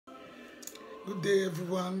Good day,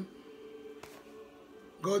 everyone.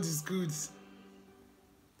 God is good.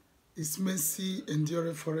 His mercy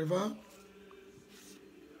endureth forever.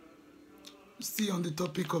 Still on the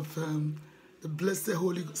topic of the blessed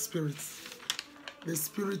Holy Spirit, the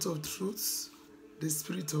Spirit of truth, the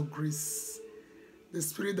Spirit of grace, the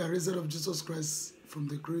Spirit that raised up Jesus Christ from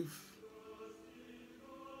the grave,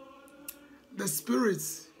 the Spirit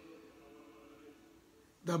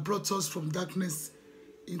that brought us from darkness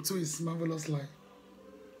into His marvelous light.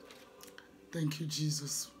 Thank you,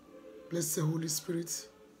 Jesus. Blessed Holy Spirit,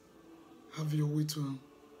 have your way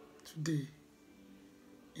today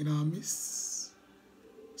in our midst.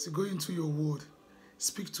 So go into your word.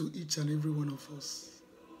 Speak to each and every one of us.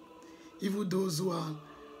 Even those who are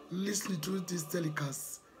listening to this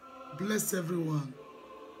telecast, bless everyone.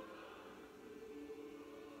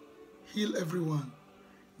 Heal everyone.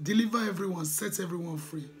 Deliver everyone. Set everyone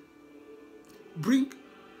free. Bring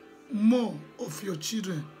more of your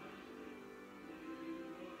children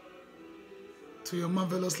to your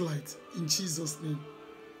marvelous light. In Jesus' name.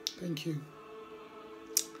 Thank you.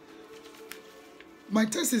 My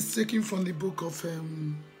text is taken from the book of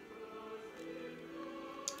 1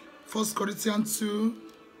 Corinthians 2,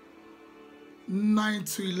 9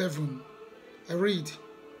 to 11. I read,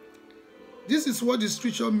 "This is what the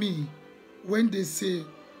scripture mean when they say,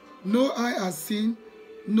 no eye has seen,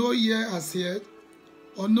 no ear has heard,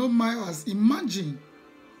 or no mind has imagined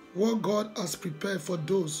what God has prepared for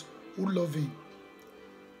those who love Him.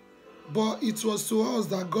 But it was to us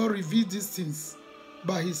that God revealed these things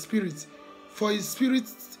by His Spirit. For His Spirit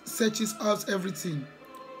searches out everything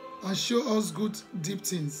and shows us good, deep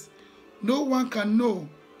things. No one can know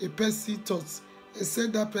a person's thoughts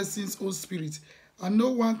except that person's own spirit. And no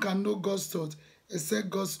one can know God's thoughts except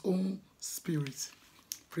God's own spirit."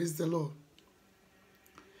 Praise the Lord.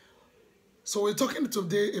 So we're talking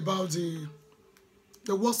today about the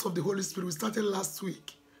works of the Holy Spirit. We started last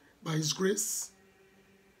week by His grace.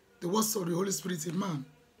 The works of the Holy Spirit in man.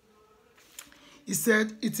 He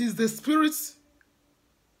said, it is the spirit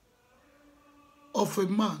of a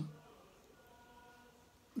man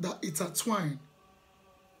that intertwine,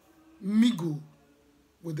 mingle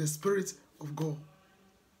with the Spirit of God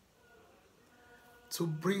to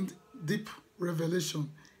bring deep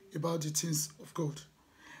revelation about the things of God.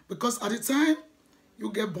 Because at the time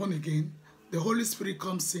you get born again, the Holy Spirit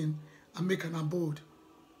comes in and make an abode.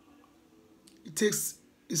 It takes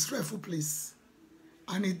its rightful place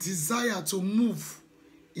and a desire to move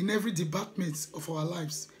in every department of our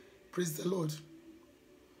lives. Praise the Lord.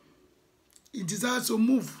 It desires to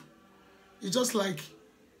move. It's just like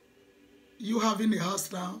you having a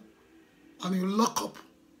house now and you lock up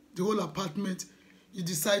the whole apartment. You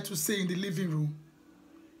decide to stay in the living room.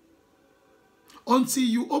 Until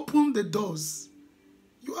you open the doors,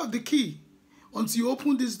 you have the key. Until you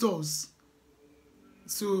open these doors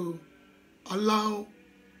to allow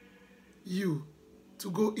you to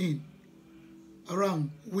go in, around,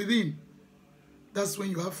 within, that's when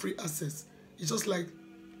you have free access. It's just like,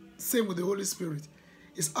 same with the Holy Spirit.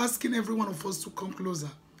 It's asking every one of us to come closer.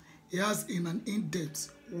 He has an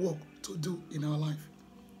in-depth work to do in our life.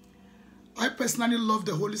 I personally love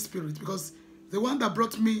the Holy Spirit because the one that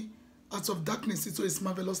brought me out of darkness into His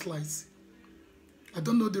marvelous light. I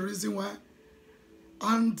don't know the reason why.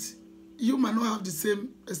 And you might not have the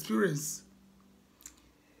same experience.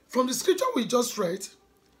 From the scripture we just read,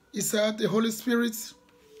 it said the Holy Spirit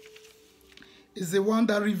is the one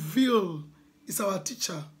that reveals, is our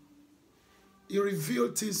teacher. He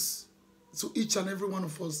reveals things to each and every one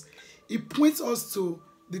of us. He points us to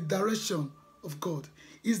the direction of God.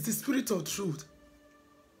 He's the Spirit of truth.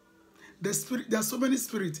 The Spirit, there are so many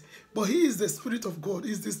spirits, but He is the Spirit of God.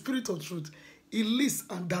 He is the Spirit of truth. He leads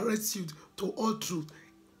and directs you to all truth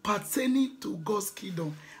pertaining to God's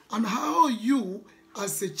kingdom and how you,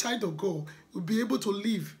 as a child of God, will be able to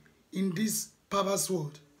live in this perverse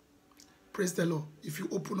world. Praise the Lord, if you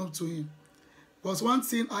open up to Him. Because one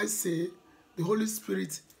thing I say, the Holy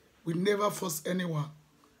Spirit will never force anyone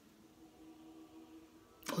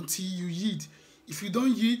until you yield. If you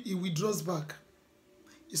don't yield, He withdraws back.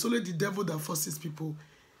 It's only the devil that forces people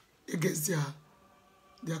against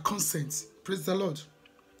their consent. Praise the Lord.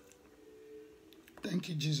 Thank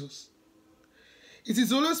you, Jesus. It is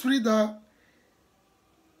the Holy Spirit that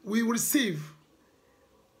we receive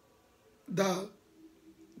that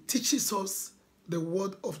teaches us the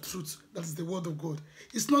word of truth. That is the word of God.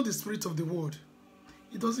 It's not the spirit of the world.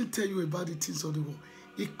 It doesn't tell you about the things of the world.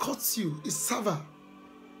 It cuts you. It's sever.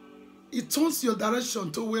 It turns your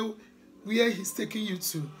direction to where He's taking you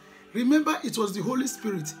to. Remember, it was the Holy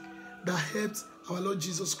Spirit that helped our Lord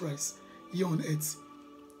Jesus Christ here on earth.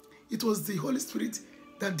 It was the Holy Spirit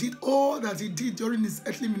that did all that he did during his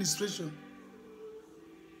earthly ministration.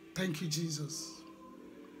 Thank you, Jesus.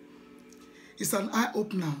 It's an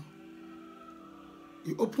eye-opener.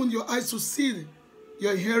 You open your eyes to see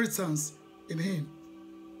your inheritance in him.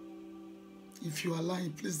 If you are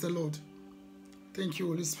lying, please the Lord. Thank you,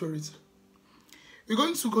 Holy Spirit. We're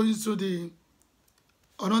going to go into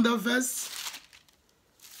another verse.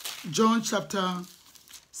 John chapter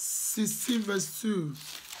 16 verse 2.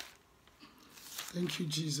 Thank you,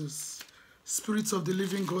 Jesus. Spirit of the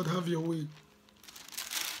living God, have your way.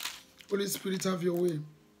 Holy Spirit, have your way.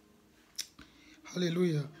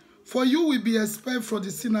 Hallelujah. For you will be expelled from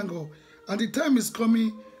the synagogue, and the time is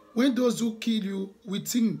coming when those who kill you will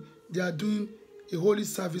think they are doing a holy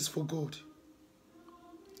service for God.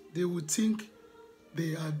 They will think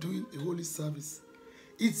they are doing a holy service.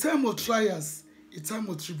 In time of trials, in time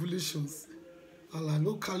of tribulations. Thank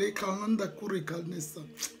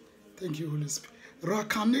you, Holy Spirit.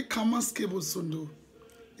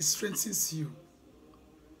 It strengthens you.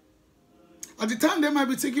 At the time they might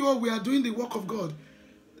be thinking, oh, we are doing the work of God.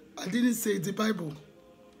 I didn't say the Bible.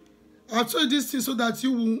 I told you this thing so that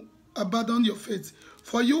you will abandon your faith.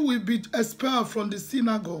 For you will be expelled from the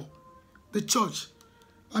synagogue, the church.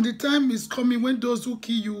 And the time is coming when those who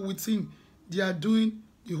kill you will think they are doing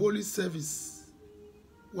the holy service.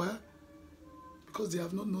 Why? Because they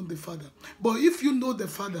have not known the Father. But if you know the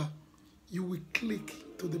Father, you will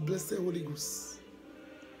click to the blessed Holy Ghost.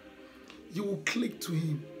 You will click to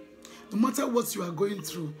him. No matter what you are going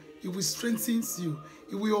through, he will strengthen you.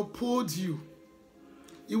 He will uphold you.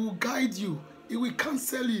 He will guide you. He will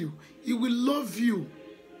counsel you. He will love you.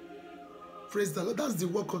 Praise the Lord. That's the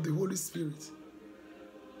work of the Holy Spirit.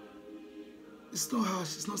 It's not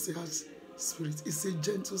harsh. It's not a harsh spirit. It's a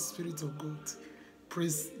gentle spirit of God.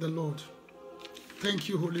 Praise the Lord. Thank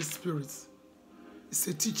you, Holy Spirit. It's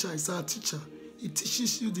a teacher. It's our teacher. He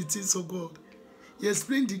teaches you the things of God. He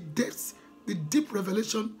explains the depths, the deep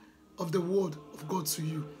revelation of the word of God to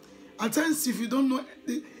you. At times, if you don't know,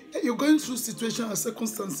 you're going through situations and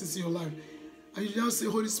circumstances in your life, and you just say,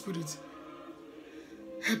 Holy Spirit,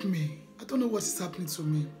 help me. I don't know what is happening to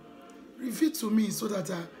me. Reveal to me so that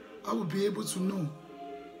I will be able to know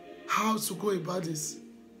how to go about this.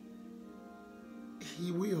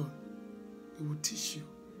 He will. He will teach you.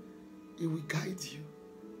 He will guide you.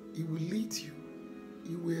 He will lead you.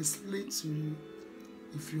 He will explain to you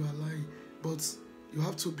if you are lying. But you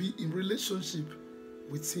have to be in relationship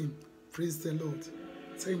with him. Praise the Lord.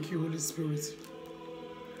 Thank you, Holy Spirit.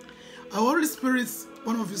 Our Holy Spirit,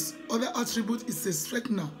 one of his other attributes is a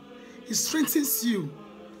strengthener. He strengthens you.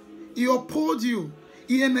 He upholds you.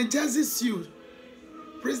 He energizes you.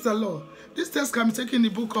 Praise the Lord. This text can be taken in the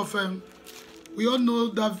book of, we all know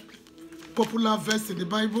that popular verse in the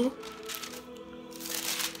Bible.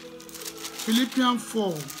 Philippians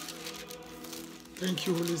 4. Thank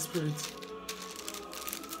you, Holy Spirit.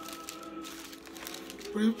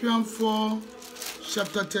 Philippians 4,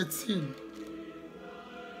 chapter 13.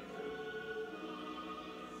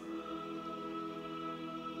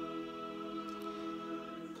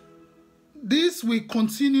 This will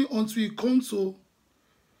continue until we come to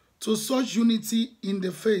such unity in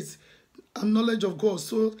the faith and knowledge of God,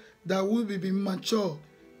 so that we will be mature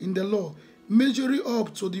in the Lord, measuring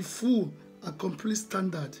up to the full and complete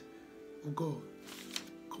standard of God.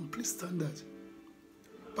 Complete standard.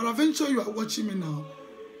 But eventually you are watching me now.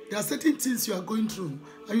 There are certain things you are going through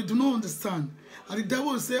and you do not understand. And the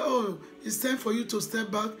devil will say, oh, it's time for you to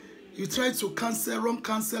step back. You try to cancel, wrong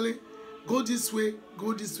counseling. Go this way,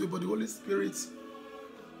 go this way. But the Holy Spirit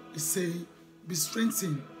is saying, be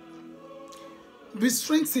strengthened. Be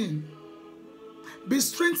strengthened. Be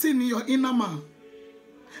strengthened in your inner man.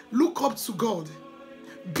 Look up to God.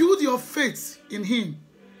 Build your faith in him.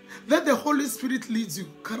 Let the Holy Spirit lead you.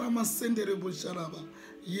 Karama senderebo sharaba.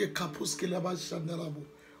 Ye kapuskelaba shandarabo.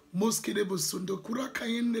 Moskelebo sundo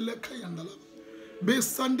kurakayendele kayandala. Be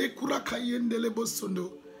sande kurakayendele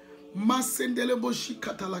bosundo. Masendelebo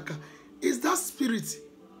shikatalaka. Is that spirit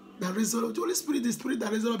that resurrected? The Holy Spirit, the spirit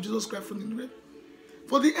that resurrected Jesus Christ from the grave.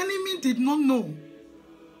 For the enemy did not know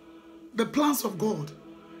the plans of God.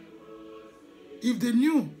 If they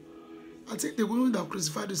knew, I think they wouldn't have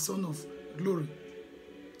crucified the Son of Glory.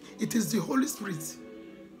 It is the Holy Spirit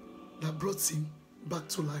that brought him back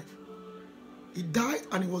to life. He died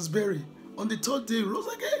and he was buried. On the third day, he rose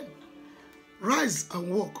again. Rise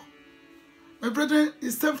and walk. My brethren,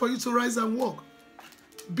 it's time for you to rise and walk.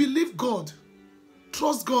 Believe God.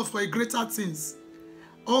 Trust God for a greater things.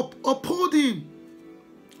 Uphold him.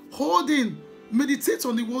 Hold him. Meditate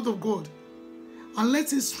on the word of God. And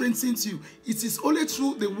let it strengthen you. It is only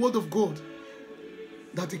through the word of God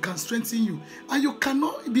that it can strengthen you. And you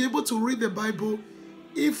cannot be able to read the Bible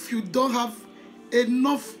if you don't have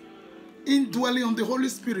enough indwelling on the Holy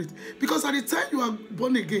Spirit. Because at the time you are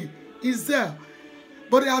born again, it's there.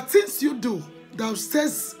 But there are things you do that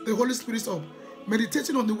stirs the Holy Spirit up.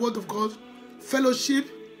 Meditating on the Word of God, fellowship,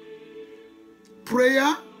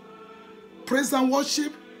 prayer, praise and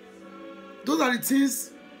worship. Those are the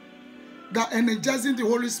things that energizing the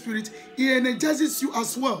Holy Spirit. He energizes you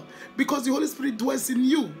as well because the Holy Spirit dwells in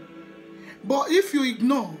you. But if you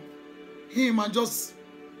ignore him and just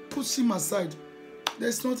push him aside,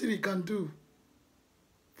 there's nothing he can do.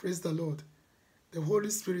 Praise the Lord. The Holy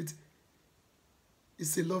Spirit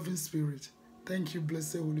is a loving spirit. Thank you,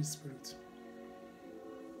 blessed Holy Spirit.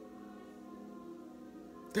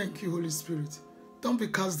 Thank you, Holy Spirit. Don't be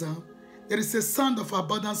cast down. There is a sound of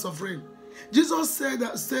abundance of rain. Jesus said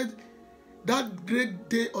that great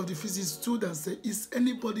day of the feast, he stood and said, is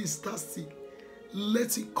anybody thirsty?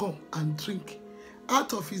 Let it come and drink.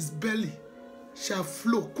 Out of his belly shall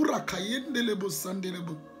flow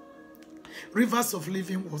rivers of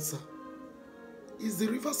living water. It's the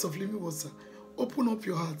rivers of living water. Open up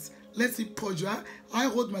your hearts. Let it purge you. I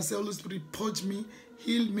hold myself, Holy Spirit, purge me,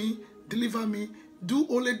 heal me, deliver me. Do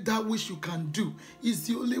only that which you can do. It's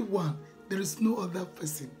the only one. There is no other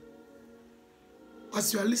person.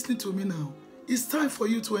 As you are listening to me now, it's time for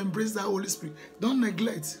you to embrace that Holy Spirit. Don't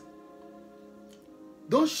neglect.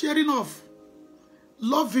 Don't share him off.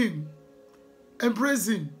 Love him. Embrace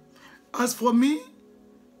him. As for me,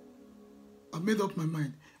 I made up my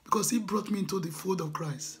mind because he brought me into the fold of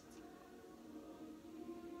Christ.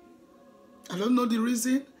 I don't know the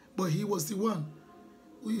reason, but he was the one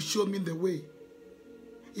who showed me the way.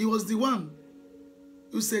 He was the one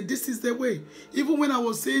who said, this is the way. Even when I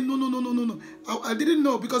was saying, no. I didn't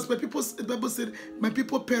know because the Bible said, my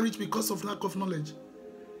people perish because of lack of knowledge.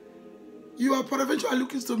 You are peradventure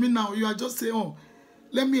looking to me now. You are just saying, oh,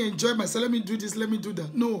 let me enjoy myself. Let me do this. Let me do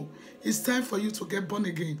that. No, it's time for you to get born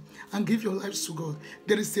again and give your lives to God.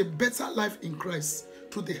 There is a better life in Christ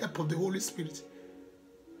through the help of the Holy Spirit.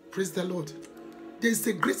 Praise the Lord. There is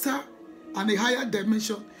a greater and a higher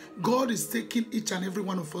dimension God is taking each and every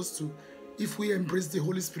one of us to if we embrace the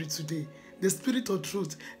Holy Spirit today. The Spirit of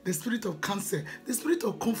truth, the Spirit of counsel, the Spirit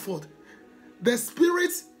of comfort, the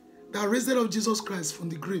Spirit that raised up Jesus Christ from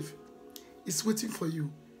the grave is waiting for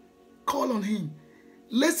you. Call on him.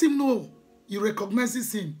 Let him know you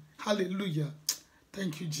recognize him. Hallelujah.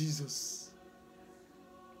 Thank you, Jesus.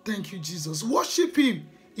 Thank you, Jesus. Worship him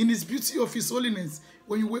in his beauty of his holiness.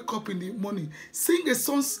 When you wake up in the morning, sing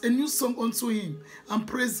a new song unto him and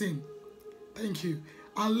praise him. Thank you.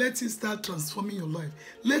 And let it start transforming your life.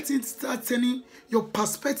 Let it start turning your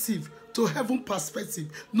perspective to heaven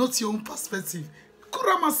perspective, not your own perspective.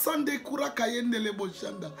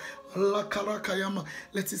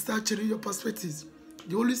 Let it start changing your perspectives.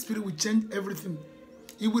 The Holy Spirit will change everything.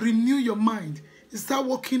 It will renew your mind. It start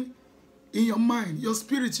working in your mind, your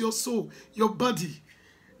spirit, your soul, your body.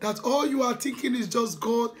 That all you are thinking is just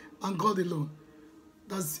God and God alone.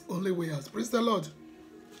 That's the only way out. Praise the Lord.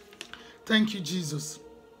 Thank you, Jesus.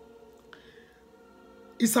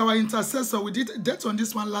 It's our intercessor. We did that on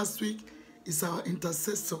this one last week. It's our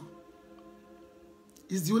intercessor.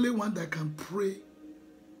 It's the only one that can pray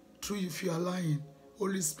through you if you are lying.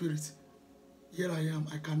 Holy Spirit, here I am.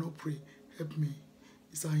 I cannot pray. Help me.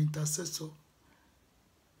 It's our intercessor.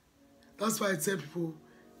 That's why I tell people,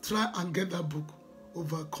 try and get that book,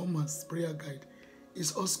 Overcomers Prayer Guide.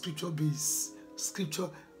 It's all scripture based. Scripture.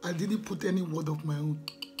 I didn't put any word of my own.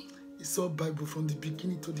 It's all Bible from the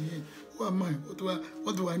beginning to the end. Who am I? What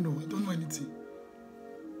do I know? I don't know anything.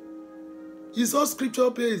 It's all scripture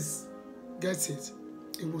based. Get it?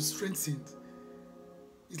 It was strengthened.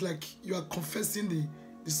 It's like you are confessing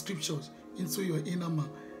the scriptures into your inner man.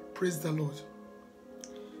 Praise the Lord.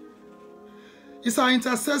 It's our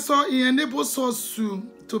intercessor. He enables us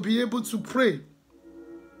to be able to pray.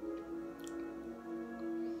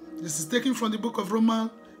 This is taken from the book of Romans,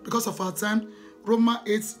 because of our time, Romans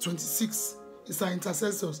 8:26. It's our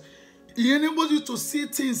intercessors. He enables you to see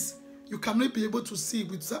things you cannot be able to see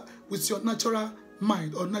with your natural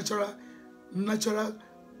mind or natural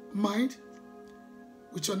mind.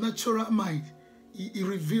 With your natural mind, he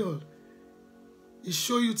revealed. He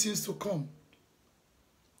show you things to come.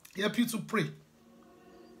 He help you to pray.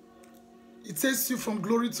 It takes you from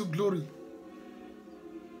glory to glory.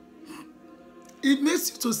 It makes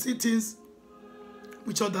you to see things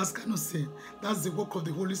which others cannot see. That's the work of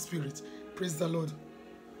the Holy Spirit. Praise the Lord.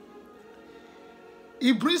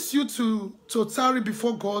 It brings you to tarry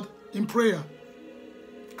before God in prayer.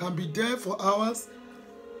 Can be there for hours,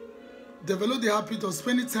 Develop the habit of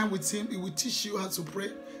spending time with him. He will teach you how to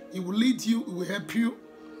pray. He will lead you. He will help you.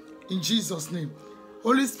 In Jesus' name.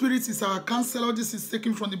 Holy Spirit is our counselor. This is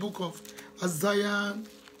taken from the book of Isaiah.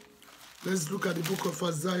 Let's look at the book of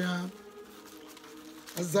Isaiah.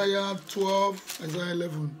 Isaiah 12, Isaiah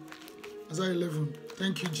 11. Isaiah 11.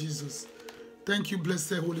 Thank you, Jesus. Thank you,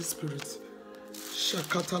 blessed Holy Spirit.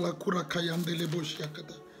 Shakata la kura kayande lebo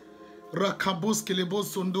shakata. Rakabos kelebo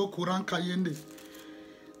sondo kuran kayende.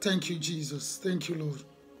 Thank you, Jesus. Thank you, Lord.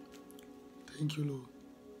 Thank you, Lord.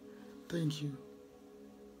 Thank you.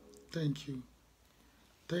 Thank you.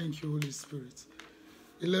 Thank you, Holy Spirit.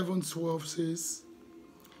 11:12 says,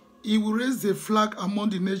 He will raise a flag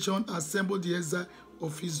among the nations, assemble the exile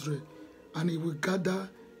of Israel, and he will gather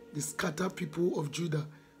the scattered people of Judah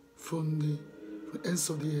from the ends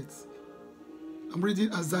of the earth. I'm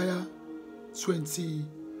reading Isaiah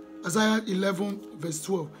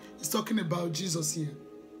 11:12. It's talking about Jesus here.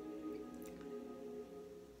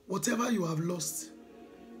 Whatever you have lost,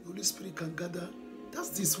 the Holy Spirit can gather. That's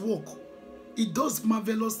this work. It does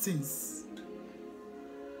marvelous things.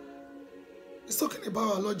 It's talking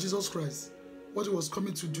about our Lord Jesus Christ, what he was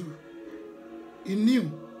coming to do. He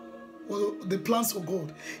knew the plans of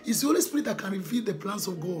God. It's the Holy Spirit that can reveal the plans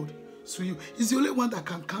of God to you. He's the only one that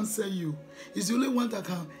can counsel you. He's the only one that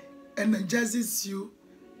can energize you.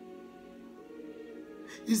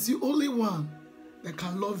 He's the only one that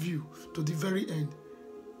can love you to the very end.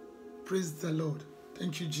 Praise the Lord.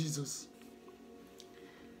 Thank you, Jesus.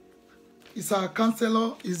 He's our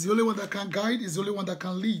counselor. He's the only one that can guide. He's the only one that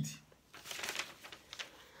can lead.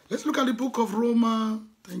 Let's look at the book of Romans.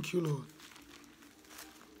 Thank you, Lord.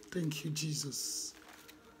 Thank you, Jesus.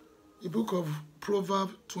 The book of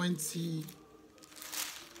Proverbs 20.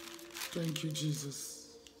 Thank you,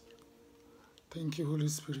 Jesus. Thank you, Holy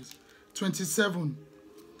Spirit. 27.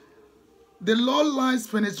 The Lord lights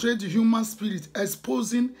penetrate the human spirit,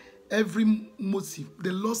 exposing every motive.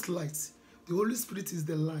 The Lord's light. The Holy Spirit is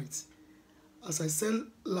the light. As I said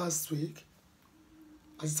last week,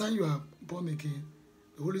 as the time you are born again,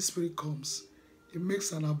 the Holy Spirit comes. He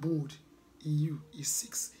makes an abode in you. He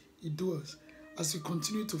seeks. He does. As you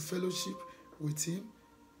continue to fellowship with him,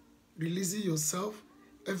 releasing yourself,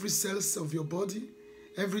 every cell of your body,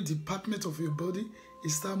 every department of your body, he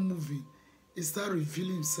starts moving. He starts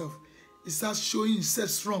revealing himself. He starts showing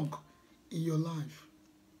himself strong in your life.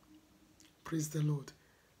 Praise the Lord.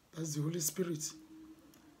 That's the Holy Spirit.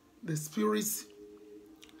 The Spirit,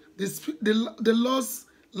 the Lord's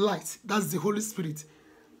light, that's the Holy Spirit.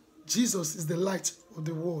 Jesus is the light of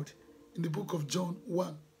the world. In the book of John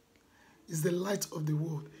 1, is the light of the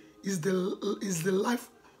world. Is the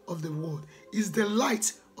life of the world. Is the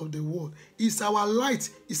light of the world. Is our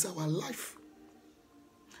light. Is our life.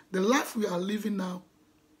 The life we are living now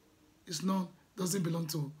doesn't belong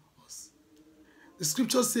to us. The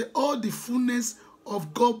scriptures say all the fullness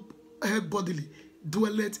of God bodily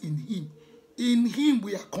dwelleth in him. In him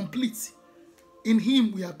we are complete. In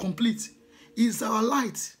him we are complete. He is our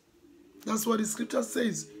light. That's what the scripture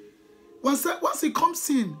says. Once he comes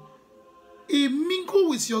in, he mingles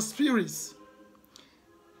with your spirits,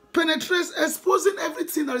 penetrates, exposing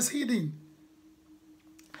everything that is hidden,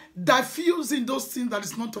 diffusing those things that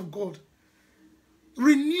is not of God,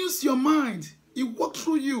 renews your mind. He walks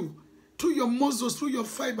through you, through your muscles, through your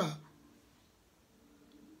fiber.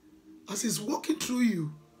 As he's walking through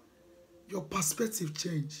you, your perspective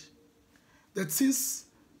changes.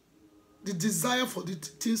 The desire for the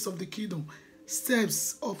things of the kingdom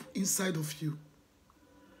steps up inside of you.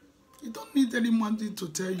 You don't need anyone to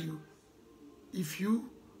tell you if you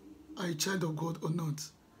are a child of God or not.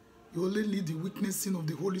 You only need the witnessing of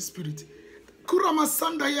the Holy Spirit. Kurama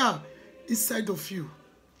Sandaya inside of you.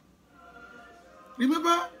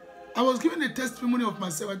 Remember, I was giving a testimony of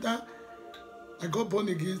myself that I got born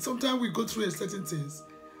again. Sometimes we go through certain things.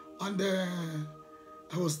 And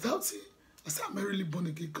I was doubting. I said, am I really born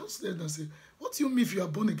again? God said, and I said, what do you mean if you are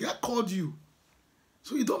born again? I called you.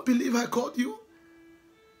 So you don't believe I called you?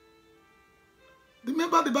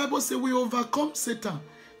 Remember the Bible says we overcome Satan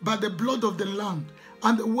by the blood of the Lamb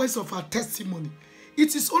and the words of our testimony.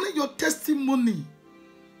 It is only your testimony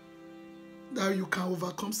that you can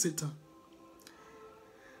overcome Satan.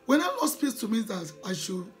 When our Lord speaks to me that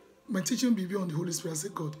my teaching be on the Holy Spirit, I say,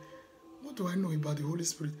 God, what do I know about the Holy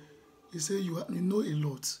Spirit? He said, you know a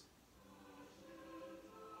lot.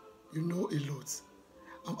 You know a lot.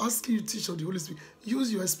 I'm asking you to teach of the Holy Spirit.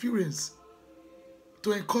 Use your experience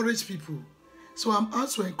to encourage people. So I'm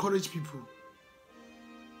asked to encourage people.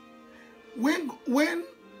 When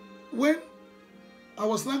I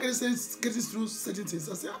was not getting through certain things,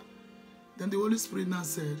 I said, then the Holy Spirit now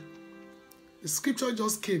said, the scripture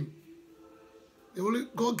just came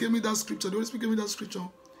God gave me that scripture. The Holy Spirit gave me that scripture.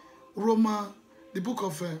 The book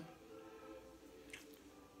of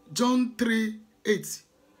John 3:8.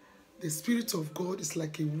 The Spirit of God is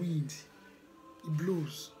like a wind. It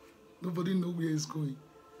blows. Nobody knows where it's going.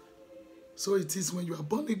 So it is when you are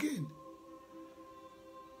born again.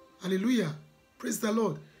 Hallelujah. Praise the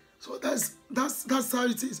Lord. So that's how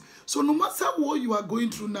it is. So no matter what you are going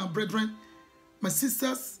through now, brethren, my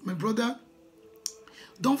sisters, my brother,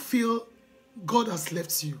 don't feel God has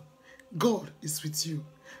left you. God is with you.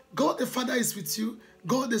 God the Father is with you.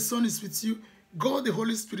 God the Son is with you. God the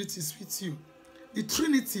Holy Spirit is with you. The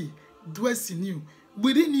Trinity dwells in you,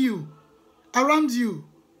 within you, around you,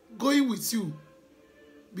 going with you.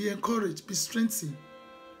 Be encouraged, be strengthened.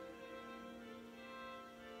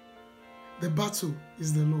 The battle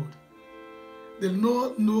is the Lord. The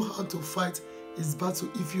Lord knows how to fight his battle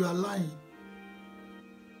if you are lying.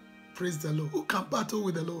 Praise the Lord. Who can battle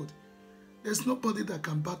with the Lord? There's nobody that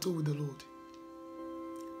can battle with the Lord.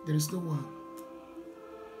 There is no one.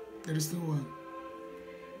 There is no one.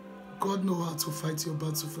 God knows how to fight your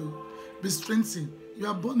battle for you. Be strengthened. You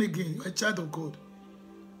are born again. You are a child of God.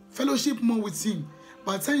 Fellowship more with him.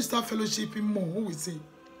 By the time you start fellowshipping more with him,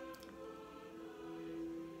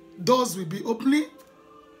 doors will be opening.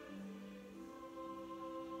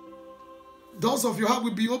 Doors of your heart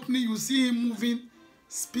will be opening. You see him moving,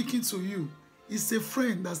 speaking to you. He's a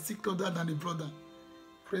friend that's still closer than a brother.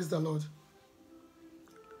 Praise the Lord.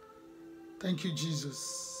 Thank you,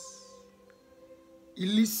 Jesus. He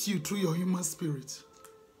leads you through your human spirit.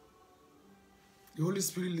 The Holy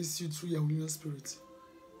Spirit leads you through your human spirit.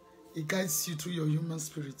 He guides you through your human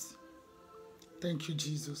spirit. Thank you,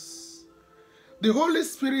 Jesus. The Holy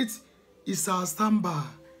Spirit is our standby.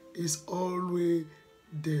 Is always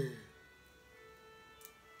there.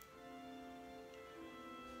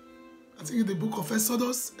 I think in the book of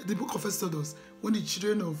Exodus, when the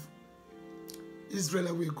children of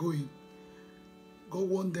Israel were going, God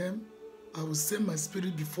warned them, I will send my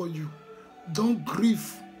spirit before you. Don't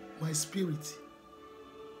grieve my spirit.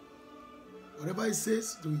 Whatever it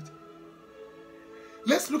says, do it.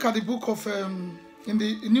 Let's look at the book of, in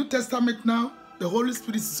the New Testament now. The Holy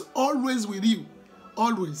Spirit is always with you.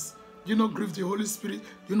 Always. Do not grieve the Holy Spirit.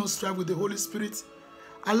 Do not strive with the Holy Spirit.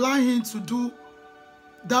 Allow him to do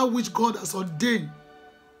that which God has ordained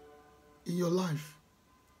in your life.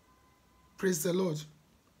 Praise the Lord.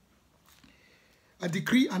 I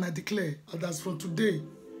decree and I declare that as from today,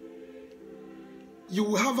 you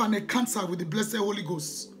will have an encounter with the blessed Holy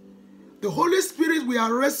Ghost. The Holy Spirit will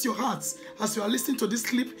arrest your hearts as you are listening to this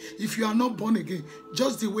clip if you are not born again,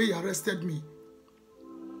 just the way he arrested me.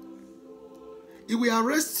 He will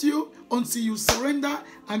arrest you until you surrender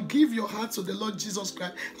and give your heart to the Lord Jesus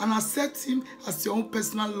Christ and accept him as your own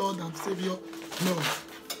personal Lord and Savior. No.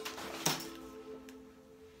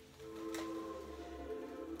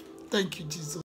 Thank you, Jesus.